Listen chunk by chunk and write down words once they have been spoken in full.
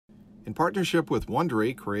In partnership with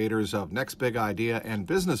Wondery, creators of Next Big Idea and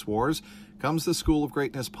Business Wars, comes the School of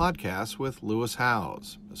Greatness podcast with Lewis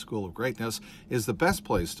Howes. The School of Greatness is the best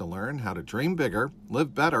place to learn how to dream bigger,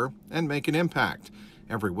 live better, and make an impact.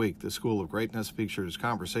 Every week, the School of Greatness features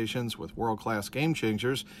conversations with world-class game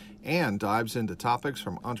changers and dives into topics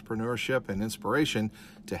from entrepreneurship and inspiration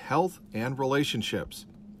to health and relationships.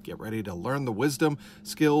 Get ready to learn the wisdom,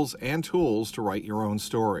 skills, and tools to write your own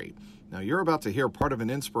story. Now, you're about to hear part of an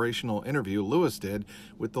inspirational interview Lewis did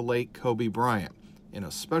with the late Kobe Bryant. In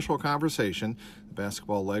a special conversation, the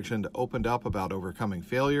basketball legend opened up about overcoming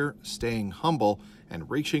failure, staying humble,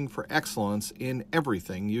 and reaching for excellence in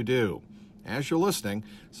everything you do. As you're listening,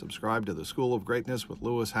 subscribe to the School of Greatness with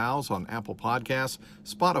Lewis Howes on Apple Podcasts,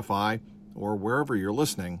 Spotify, or wherever you're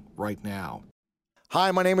listening right now.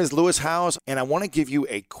 Hi, my name is Lewis Howes, and I want to give you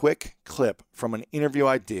a quick clip from an interview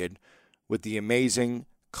I did with the amazing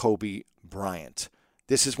Kobe Bryant.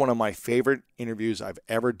 This is one of my favorite interviews I've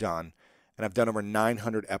ever done, and I've done over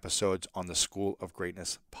 900 episodes on the School of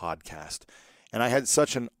Greatness podcast. And I had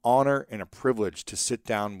such an honor and a privilege to sit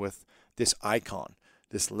down with this icon,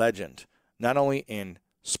 this legend, not only in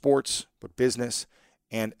sports, but business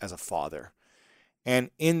and as a father.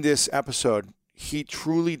 And in this episode, he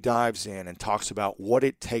truly dives in and talks about what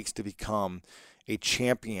it takes to become a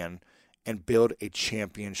champion and build a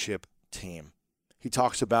championship team. He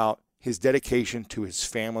talks about his dedication to his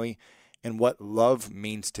family and what love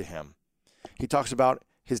means to him. He talks about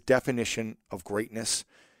his definition of greatness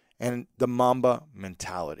and the Mamba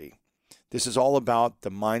mentality. This is all about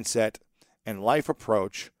the mindset and life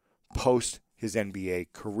approach post his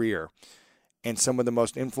NBA career. And some of the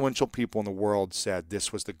most influential people in the world said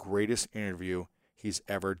this was the greatest interview he's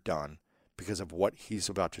ever done because of what he's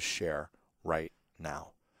about to share right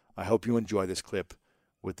now. I hope you enjoy this clip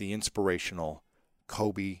with the inspirational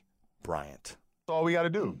Kobe Bryant. That's all we got to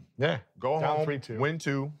do. Yeah. Go Down home, 3-2. win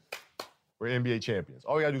 2. We're NBA champions.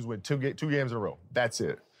 All we got to do is win two games in a row. That's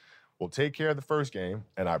it. We'll take care of the first game,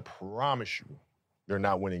 and I promise you, they're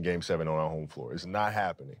not winning Game 7 on our home floor. It's not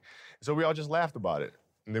happening. So we all just laughed about it.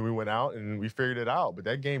 And then we went out and we figured it out. But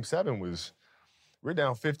that Game 7 we're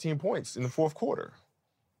down 15 points in the fourth quarter,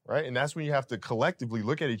 right? And that's when you have to collectively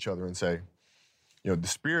look at each other and say, the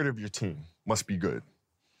spirit of your team must be good.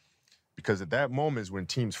 Because at that moment is when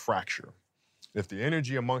teams fracture. If the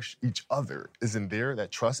energy amongst each other isn't there,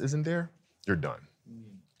 that trust isn't there, you're done.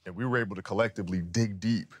 And we were able to collectively dig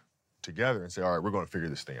deep together and say, all right, we're going to figure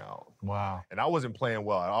this thing out. Wow. And I wasn't playing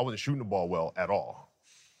well. I wasn't shooting the ball well at all.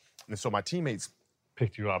 And so my teammates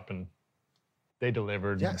Picked you up and they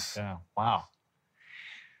delivered. Yes. Yeah. Wow.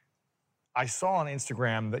 I saw on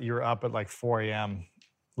Instagram that you're up at like 4 a.m.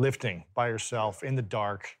 lifting by yourself in the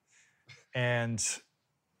dark. And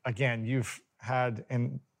again, you've had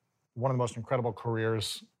one of the most incredible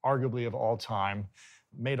careers, arguably of all time,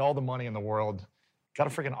 made all the money in the world, got a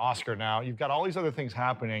freaking Oscar now. You've got all these other things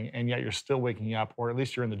happening, and yet you're still waking up, or at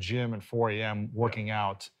least you're in the gym at 4 a.m. working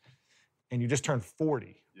out, and you just turned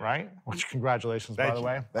 40, right? Which, congratulations, by the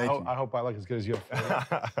way. Thank you. I hope I look as good as you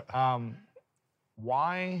at 40.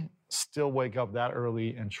 Why still wake up that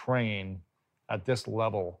early and train at this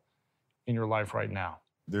level in your life right now?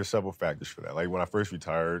 There's several factors for that. Like when I first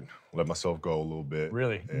retired, let myself go a little bit.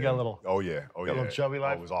 Really? You got a little... Oh, yeah. Got a little chubby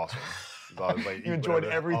life? It was awesome. You enjoyed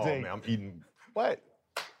everything. Oh, man, I'm eating... What?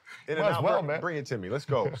 In Might and as out, well, man. Bring it to me. Let's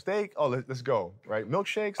go. Steak? Oh, let's go. Right?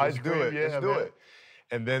 Milkshakes? Let's do it. Yeah, Let's do man. it.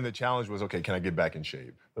 And then the challenge was, okay, can I get back in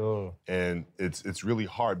shape? Oh. And it's really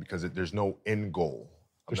hard because there's no end goal.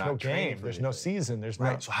 There's no game. There's no season. There's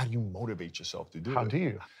Right. no... So how do you motivate yourself to do it? How do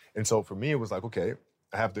you? And so for me, it was like, okay,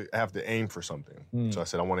 I have to aim for something. So I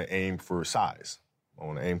said, I want to aim for size. I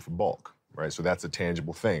want to aim for bulk, right? So that's a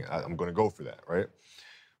tangible thing. I'm going to go for that, right?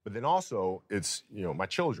 But then also, it's, my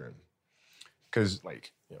children. Because,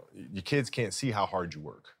 your kids can't see how hard you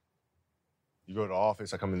work. You go to the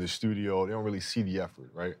office, I come in the studio, they don't really see the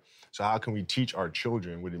effort, right? So how can we teach our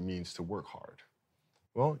children what it means to work hard?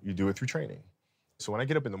 Well, you do it through training. So when I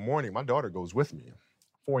get up in the morning, my daughter goes with me.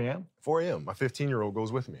 4 a.m.? 4 a.m. My 15-year-old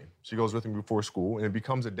goes with me. She goes with me before school, and it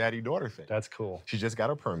becomes a daddy-daughter thing. That's cool. She just got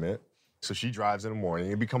a permit, so she drives in the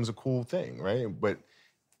morning. It becomes a cool thing, right? But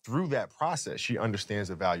through that process, she understands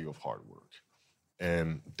the value of hard work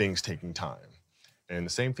and things taking time. And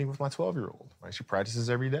the same thing with my 12-year-old, right? She practices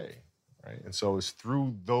every day, right? And so it's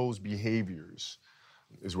through those behaviors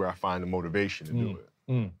is where I find the motivation to do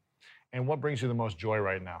it. And what brings you the most joy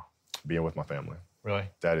right now? Being with my family. Really?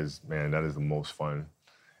 That is the most fun.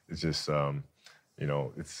 It's just,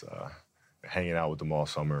 it's hanging out with them all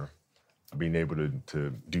summer, being able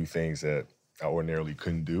to do things that I ordinarily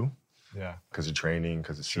couldn't do. Yeah. Because of training,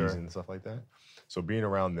 because of season and stuff like that. So being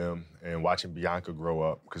around them and watching Bianca grow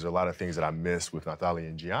up, because there are a lot of things that I missed with Nathalie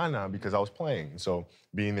and Gianna because I was playing. So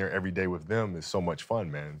being there every day with them is so much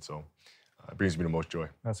fun, man. So it brings me the most joy.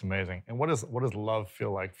 That's amazing. And what does love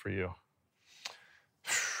feel like for you?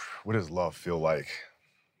 What does love feel like?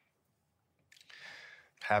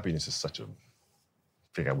 Happiness is such a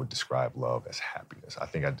thing. I would describe love as happiness. I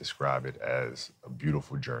think I'd describe it as a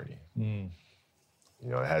beautiful journey. You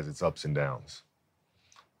know, it has its ups and downs,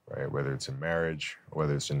 right? Whether it's in marriage or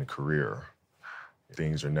whether it's in the career,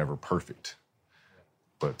 things are never perfect.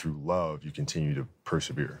 But through love, you continue to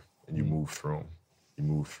persevere and you move through them. You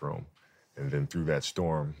move through them. And then through that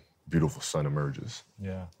storm, beautiful sun emerges.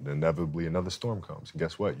 Yeah. And inevitably another storm comes. And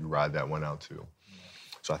guess what? You ride that one out too.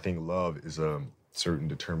 So I think love is a certain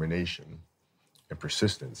determination and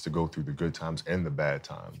persistence to go through the good times and the bad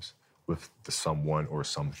times with the someone or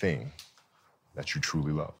something that you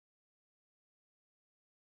truly love.